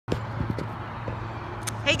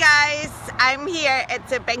Hey guys, I'm here at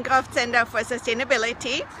the Bancroft Center for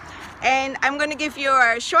Sustainability and I'm going to give you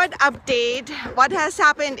a short update what has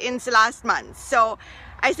happened in the last month. So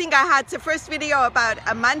I think I had the first video about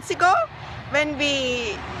a month ago when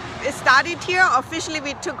we started here. Officially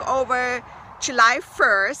we took over July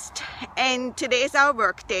 1st and today is our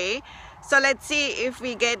work day. So let's see if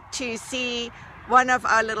we get to see one of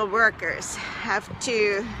our little workers. Have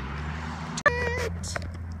to turn it.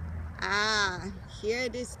 Here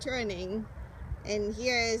it is turning, and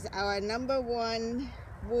here is our #1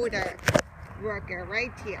 water worker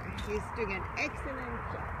right here. He's doing an excellent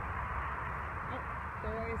job. Oh,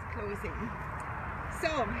 door is closing.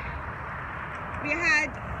 So we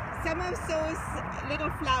had some of those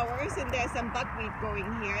little flowers, and there's some buckwheat going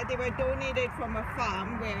here. They were donated from a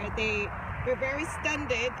farm where they were very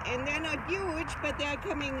stunted, and they're not huge, but they're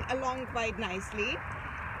coming along quite nicely.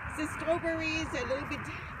 The strawberries are a little bit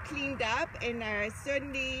cleaned up and are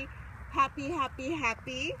certainly happy.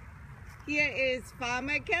 Here is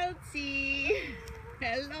Farmer Kelsey.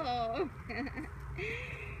 Hello.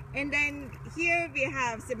 And then here we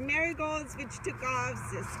have some marigolds which took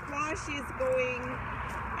off, the squash is going,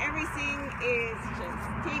 everything is just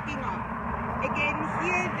taking off. Again,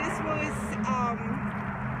 here this was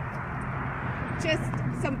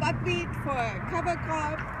just some buckwheat for cover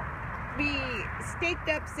crop. We staked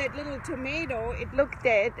up that little tomato. It looked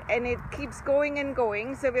dead and it keeps going and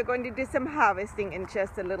going, so we're going to do some harvesting in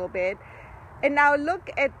just a little bit. And now look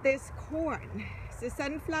at this corn. The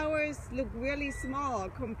sunflowers look really small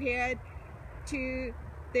compared to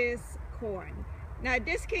this corn. Now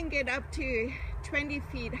this can get up to 20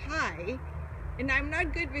 feet high, and I'm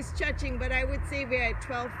not good with judging, but I would say we're at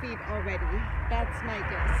 12 feet already. That's my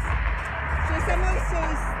guess. So some of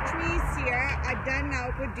those trees here are done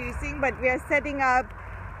now producing, but we are setting up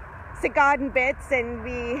the garden beds, and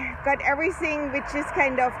we got everything which is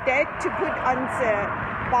kind of dead to put on the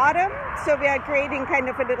bottom. So we are creating kind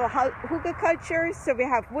of a little hugelculture. So we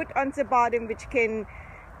have wood on the bottom which can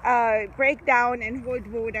break down and hold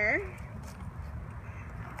water.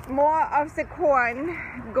 More of the corn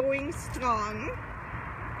going strong.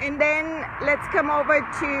 And then let's come over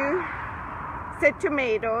to the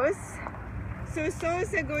tomatoes. So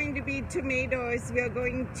those are going to be tomatoes we are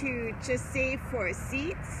going to just save for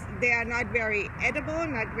seeds. They are not very edible,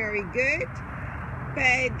 not very good,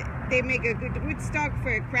 but they make a good rootstock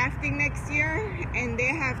for crafting next year, and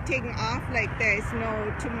they have taken off like there's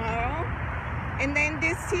no tomorrow. And then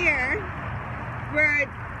this here were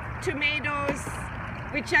tomatoes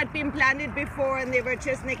which had been planted before and they were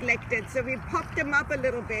just neglected. So we popped them up a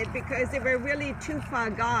little bit because they were really too far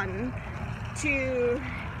gone to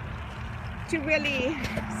really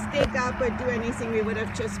stake up or do anything. We would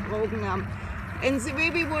have just broken them. And the way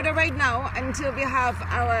we water right now until we have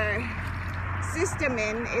our system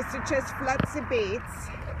in is to just flood the beds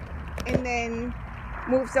and then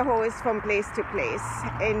move the hose from place to place.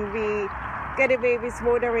 And we get away with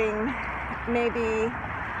watering maybe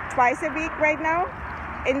twice a week right now.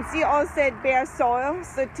 And see also at bare soil.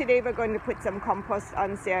 So today we're going to put some compost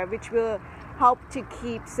on there, which will help to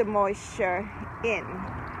keep the moisture in.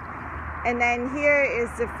 And then here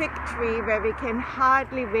is the fig tree where we can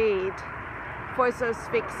hardly wait for those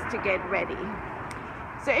figs to get ready.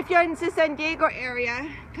 So if you're in the San Diego area,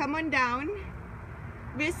 come on down,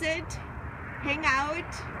 visit, hang out,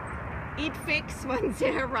 eat figs once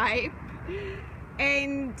they're ripe.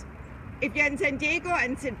 And if you're in San Diego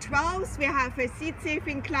on the 12th, we have a seed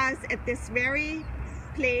saving class at this very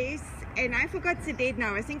place. And I forgot the date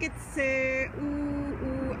now. I think it's,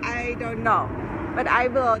 I don't know. But I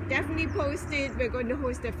will definitely post it. We're going to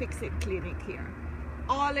host a fix-it clinic here.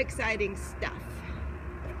 All exciting stuff.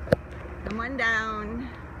 Come on down.